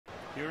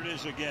Here it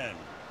is again.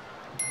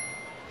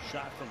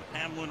 Shot from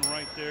Hamlin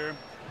right there.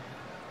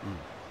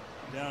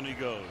 Down he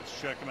goes.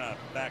 Check him out.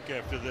 Back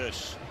after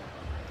this.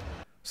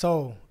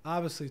 So,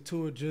 obviously,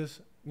 Tua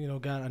just,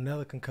 got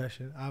another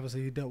concussion.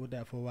 Obviously, he dealt with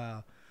that for a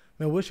while.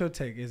 Man, what's your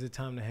take? Is it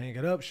time to hang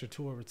it up? Should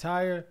Tua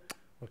retire?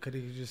 Or could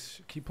he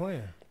just keep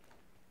playing?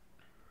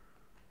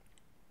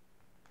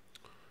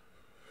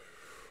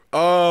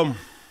 Let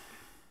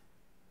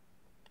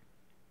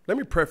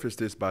me preface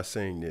this by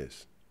saying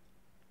this.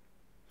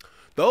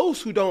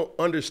 Those who don't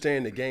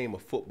understand the game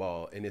of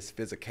football and its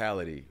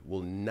physicality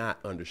will not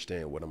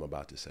understand what I'm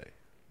about to say.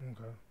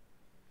 Okay.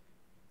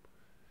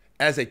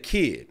 As a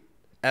kid,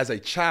 as a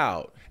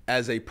child,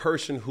 as a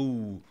person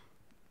who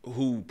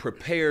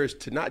prepares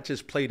to not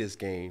just play this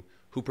game,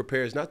 who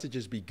prepares not to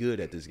just be good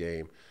at this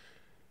game,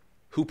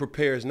 who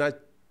prepares not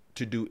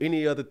to do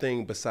any other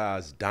thing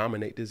besides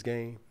dominate this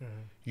game,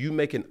 you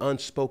make an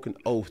unspoken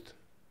oath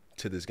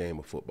to this game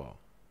of football.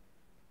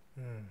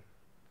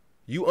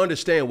 You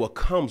understand what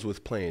comes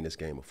with playing this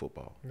game of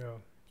football. Yeah.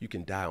 You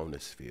can die on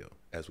this field,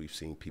 as we've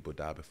seen people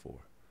die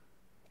before.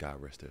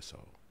 God rest their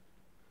soul.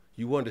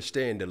 You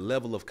understand the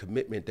level of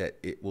commitment that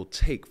it will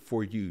take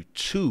for you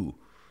to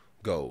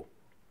go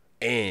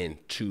and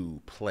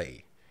to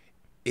play.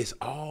 It's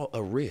all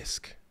a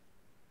risk.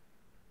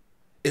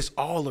 It's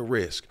all a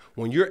risk.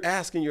 When you're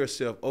asking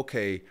yourself,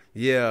 okay,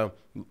 yeah,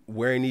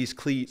 wearing these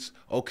cleats,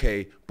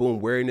 okay,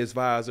 boom, wearing this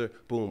visor,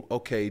 boom,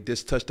 okay,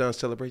 this touchdown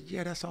celebration,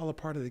 yeah, that's all a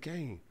part of the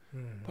game.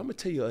 But I'm going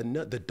to tell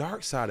you the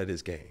dark side of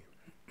this game.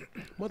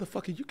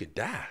 Motherfucker, you could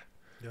die.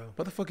 Yeah.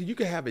 Motherfucker, you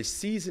could have a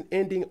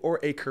season-ending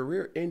or a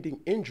career-ending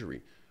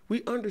injury.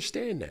 We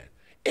understand that.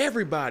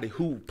 Everybody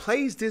who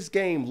plays this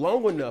game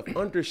long enough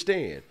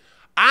understand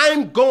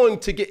I'm going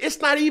to get,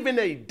 it's not even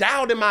a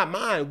doubt in my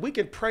mind. We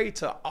can pray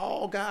to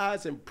all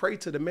guys and pray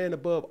to the man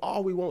above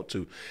all we want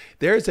to.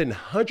 There's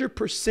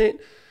 100%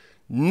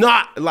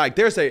 not like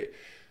there's a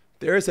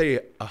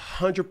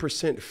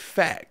 100%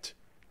 fact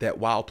that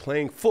while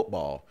playing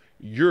football,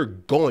 you're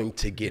going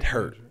to get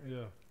hurt. Yeah.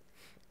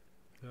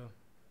 Yeah.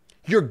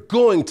 You're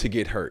going to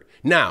get hurt.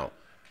 Now,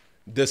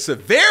 the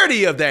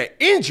severity of that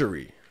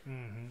injury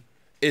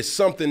is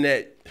something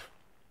that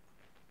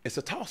it's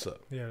a toss-up.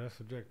 Yeah, that's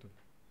subjective.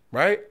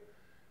 Right?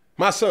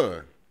 My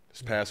son,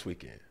 this past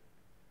weekend,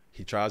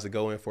 he tries to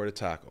go in for the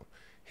tackle.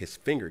 His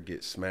finger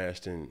gets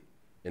smashed in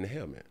the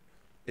helmet.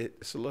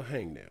 It's a little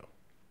hangnail,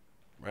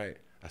 right?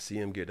 I see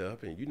him get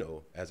up, and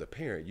as a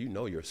parent,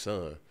 your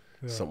son,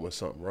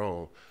 something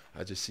wrong.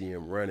 I just see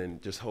him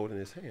running, just holding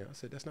his hand. I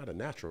said, that's not a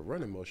natural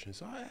running motion.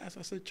 So I asked,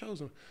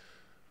 Chosen,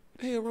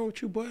 what the hell wrong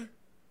with you, boy?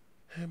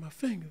 And my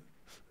finger.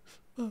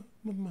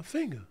 My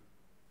finger.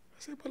 I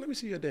said, well, let me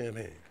see your damn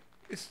hand.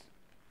 It's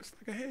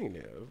like a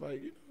hangnail. It's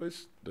like,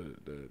 it's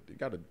you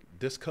got a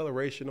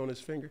discoloration on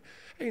his finger.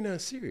 Ain't nothing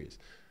serious.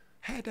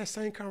 Had that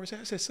same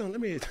conversation. I said, son, let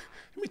me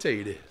tell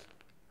you this.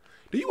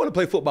 Do you want to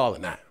play football or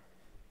not?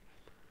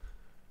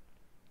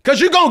 Because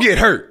you're going to get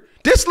hurt.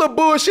 This little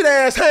bullshit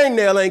ass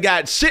hangnail ain't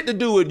got shit to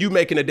do with you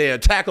making a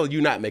damn tackle or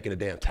you not making a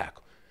damn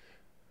tackle.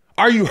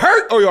 Are you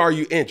hurt or are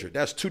you injured?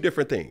 That's two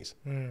different things.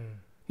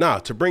 Now,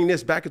 to bring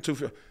this back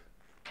into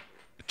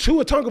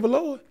Tua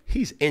Tagovailoa,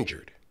 he's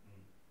injured.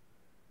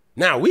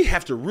 Now, we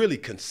have to really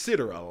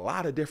consider a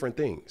lot of different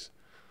things.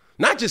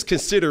 Not just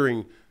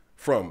considering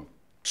from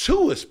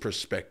Tua's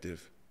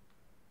perspective.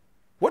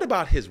 What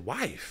about his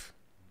wife?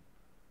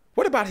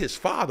 What about his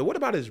father? What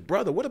about his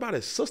brother? What about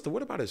his sister?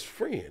 What about his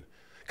friend?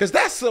 Because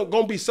that's going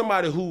to be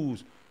somebody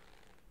who's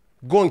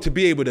going to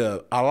be able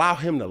to allow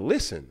him to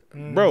listen.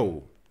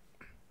 Bro,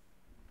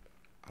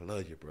 I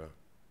love you, bro.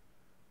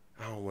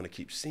 I don't want to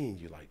keep seeing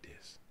you like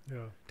this.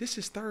 Yeah. This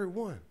is third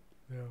one.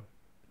 Yeah.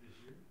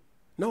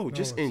 No,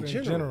 just in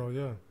general.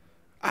 Yeah.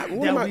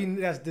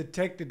 That's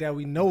detected that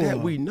we know of. That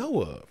we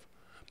know of.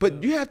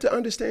 But you have to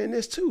understand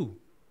this too.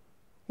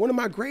 One of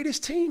my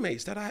greatest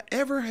teammates that I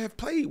ever have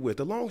played with,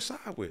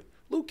 alongside with,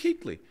 Luke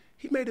Kuechly,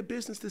 he made a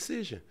business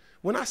decision.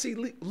 When I see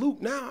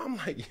Luke now, I'm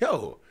like,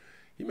 yo,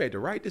 he made the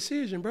right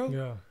decision, bro.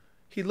 Yeah.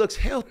 He looks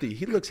healthy.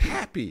 He looks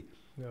happy.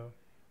 Yeah.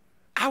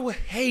 I would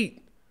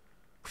hate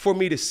for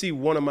me to see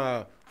one of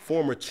my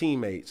former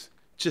teammates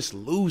just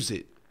lose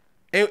it.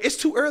 And it's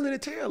too early to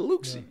tell.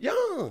 Luke's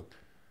young.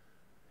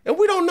 And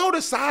we don't know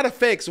the side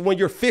effects when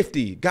you're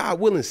 50,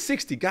 God willing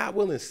 60, God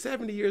willing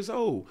 70 years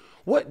old.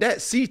 What that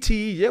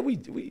CTE, yeah,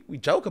 we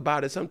joke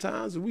about it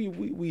sometimes.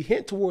 We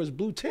hint towards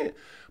blue tint.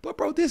 But,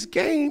 bro, this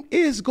game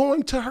is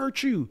going to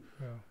hurt you.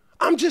 Yeah.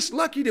 I'm just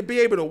lucky to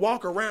be able to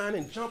walk around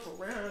and jump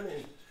around.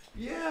 And,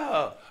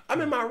 yeah,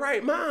 I'm in my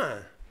right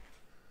mind.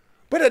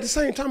 But at the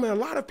same time, a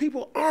lot of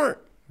people aren't.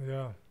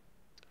 Yeah.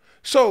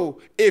 So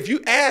if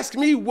you ask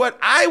me what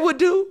I would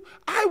do,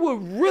 I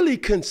would really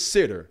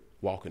consider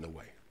walking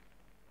away.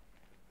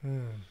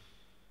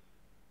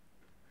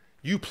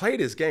 You play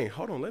this game.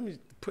 Hold on, let me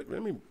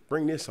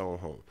bring this on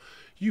home.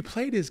 You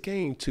play this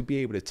game to be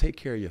able to take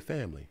care of your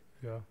family.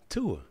 Yeah.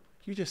 Tua,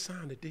 you just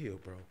signed a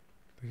deal, bro.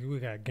 We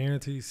got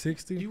guaranteed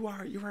 60. You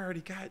already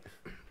got.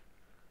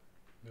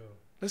 Yeah.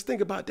 Let's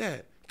think about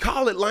that.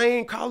 Call it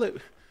lame, call it,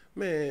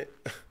 man.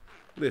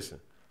 listen,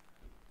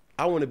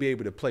 I want to be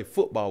able to play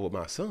football with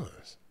my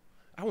sons.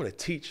 I want to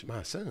teach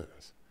my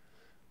sons.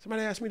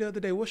 Somebody asked me the other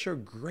day, what's your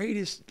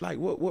greatest, like,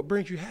 what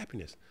brings you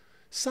happiness?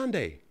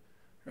 Sunday,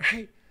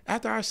 right?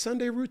 After our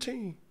Sunday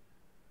routine,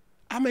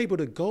 I'm able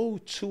to go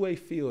to a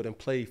field and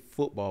play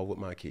football with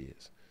my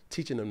kids,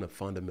 teaching them the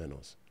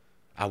fundamentals.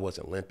 I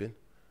wasn't limping.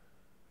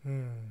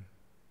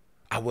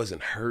 I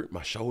wasn't hurt.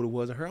 My shoulder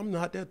wasn't hurt. I'm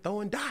not there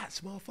throwing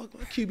dots, motherfucker.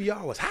 My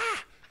QBR was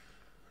high.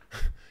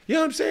 You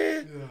know what I'm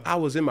saying? Yeah. I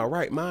was in my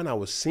right mind. I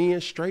was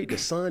seeing straight. The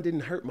sun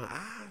didn't hurt my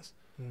eyes.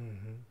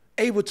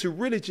 Able to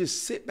really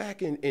just sit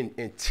back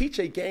and teach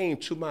a game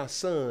to my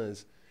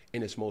sons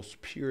in its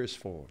most purest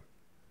form.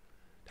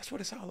 That's what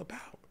it's all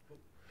about.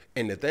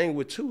 And the thing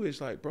with Tua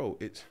is like, bro,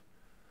 it's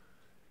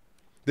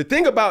the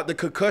thing about the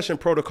concussion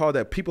protocol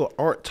that people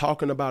aren't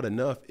talking about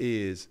enough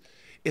is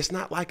it's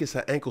not like it's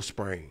an ankle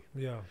sprain.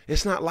 Yeah.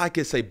 It's not like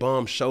it's a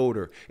bum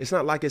shoulder. It's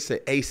not like it's an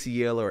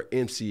ACL or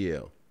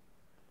MCL.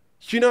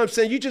 You know what I'm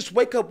saying? You just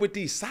wake up with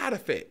these side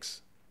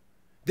effects.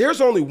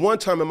 There's only one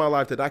time in my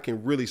life that I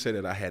can really say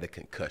that I had a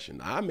concussion.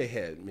 I may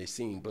have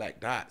seen black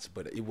dots,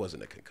 but it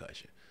wasn't a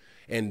concussion.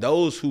 And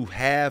those who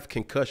have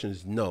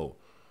concussions know,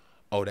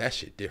 oh, that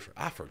shit different.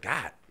 I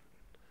forgot.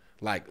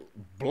 Like,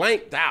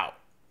 blanked out.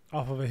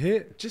 Off of a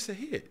hit? Just a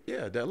hit.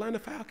 Yeah, the Atlanta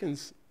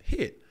Falcons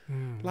hit.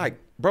 Like,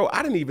 bro,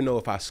 I didn't even know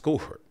if I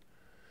scored.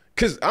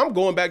 Because I'm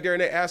going back there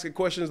and they're asking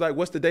questions like,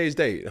 what's the day's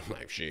date? I'm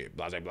like, shit,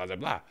 blah, blah, blah,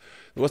 blah.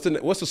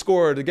 What's the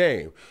score of the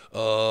game?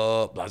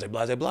 Blah, blah,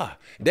 blah, blah.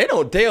 They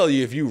don't tell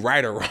you if you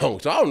right or wrong.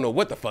 So I don't know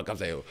what the fuck I'm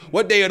saying.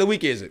 What day of the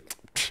week is it?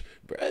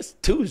 Bro, it's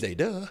Tuesday,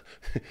 duh.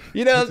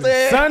 You know what I'm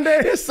saying?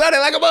 Sunday? It's Sunday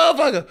like a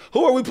motherfucker.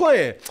 Who are we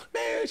playing?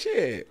 Man,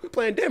 shit, we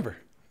playing Denver.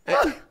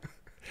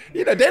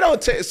 You know, they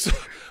don't tell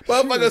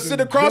motherfuckers sit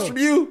across from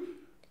you.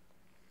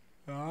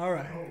 All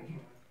right.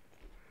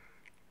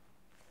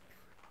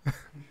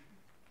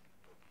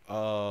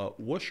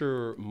 What's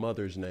your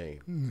mother's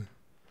name?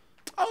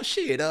 Oh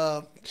shit,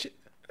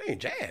 ain't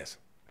Jazz.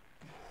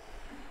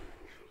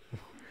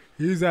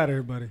 He's out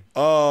here, buddy.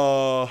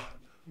 Yeah.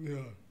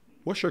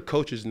 What's your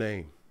coach's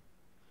name?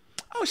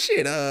 Oh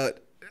shit,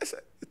 that's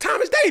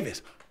Thomas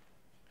Davis.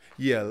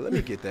 Yeah, let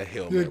me get that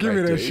helmet. Yeah, give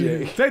me that there.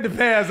 shit. Yeah. Take the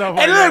pads off.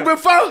 Hey, look,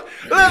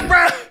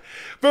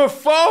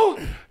 before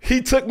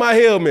he took my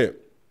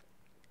helmet,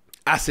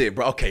 I said,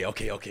 bro, okay. Y'all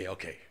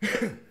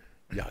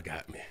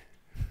got me.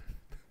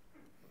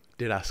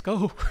 Did I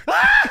score?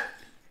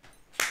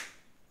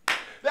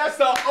 That's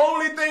the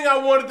only thing I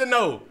wanted to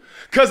know.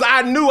 Because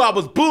I knew I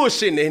was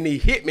bullshitting and he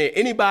hit me.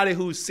 Anybody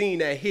who's seen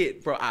that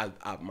hit, bro,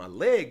 my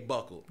leg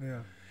buckled.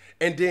 Yeah.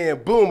 And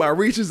then, boom, I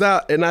reaches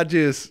out and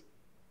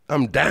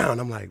I'm down.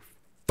 I'm like,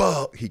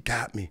 fuck, he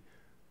got me.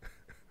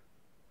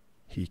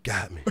 He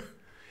got me.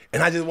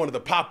 And I just wanted to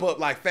pop up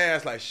like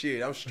fast, like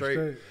shit, I'm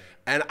straight.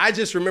 And I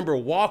just remember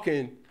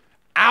walking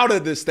out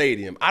of the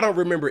stadium. I don't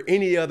remember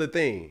any other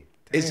thing.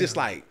 Damn. It's just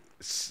like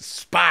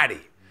spotty.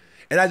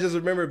 And I just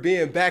remember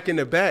being back in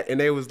the back and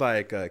they was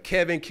like,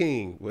 Kevin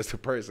King was the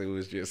person who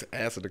was just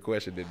asking the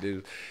question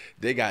that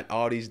they got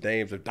all these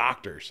names of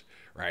doctors,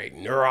 right?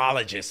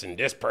 Neurologists and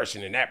this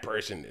person and that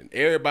person and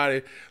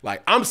everybody.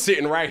 Like, I'm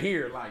sitting right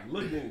here like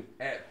looking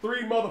at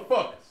three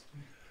motherfuckers.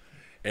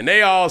 And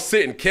they all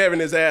sitting.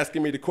 Kevin is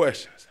asking me the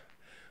questions.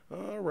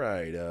 All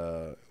right,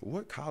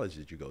 what college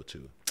did you go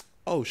to?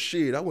 Oh,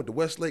 shit, I went to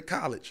Westlake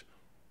College.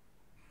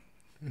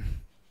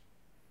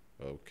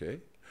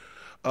 Okay.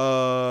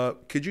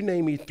 Could you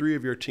name me 3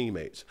 of your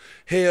teammates?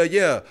 Hell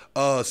yeah.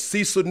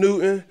 Cecil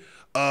Newton,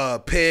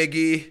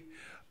 Peggy,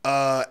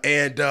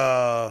 and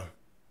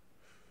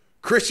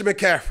Christian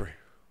McCaffrey.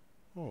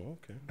 Oh,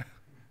 okay.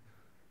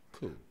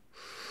 Cool.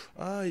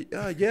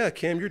 Yeah,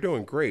 Cam, you're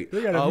doing great.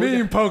 They got a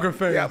mean poker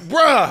face. Yeah,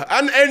 bruh.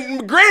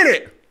 And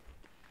granted.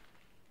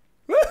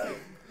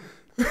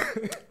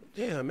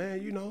 Yeah,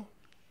 man, you know.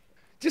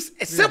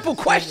 Just simple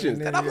questions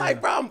that I'm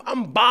like, bro,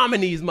 I'm bombing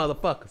these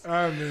motherfuckers.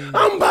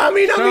 I'm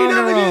bombing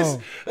this.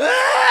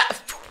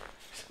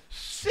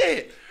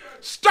 Shit.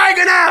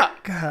 Striking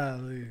out.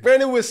 Golly.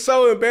 Man, it was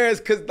so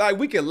embarrassing because like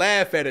we can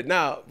laugh at it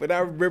now, but I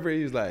remember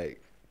he was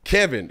like,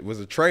 Kevin was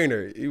a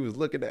trainer. He was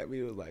looking at me.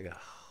 He was like, oh,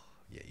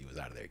 yeah, you was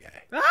out of there,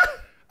 guy.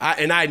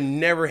 I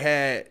never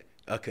had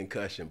a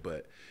concussion,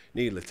 but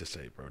needless to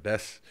say, bro,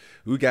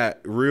 we got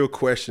real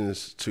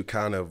questions to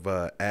kind of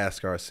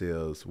ask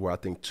ourselves where I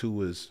think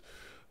Tua's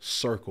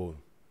circle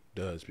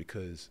does,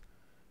 because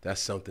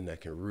that's something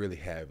that can really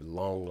have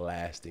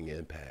long-lasting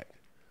impact.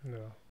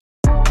 Yeah.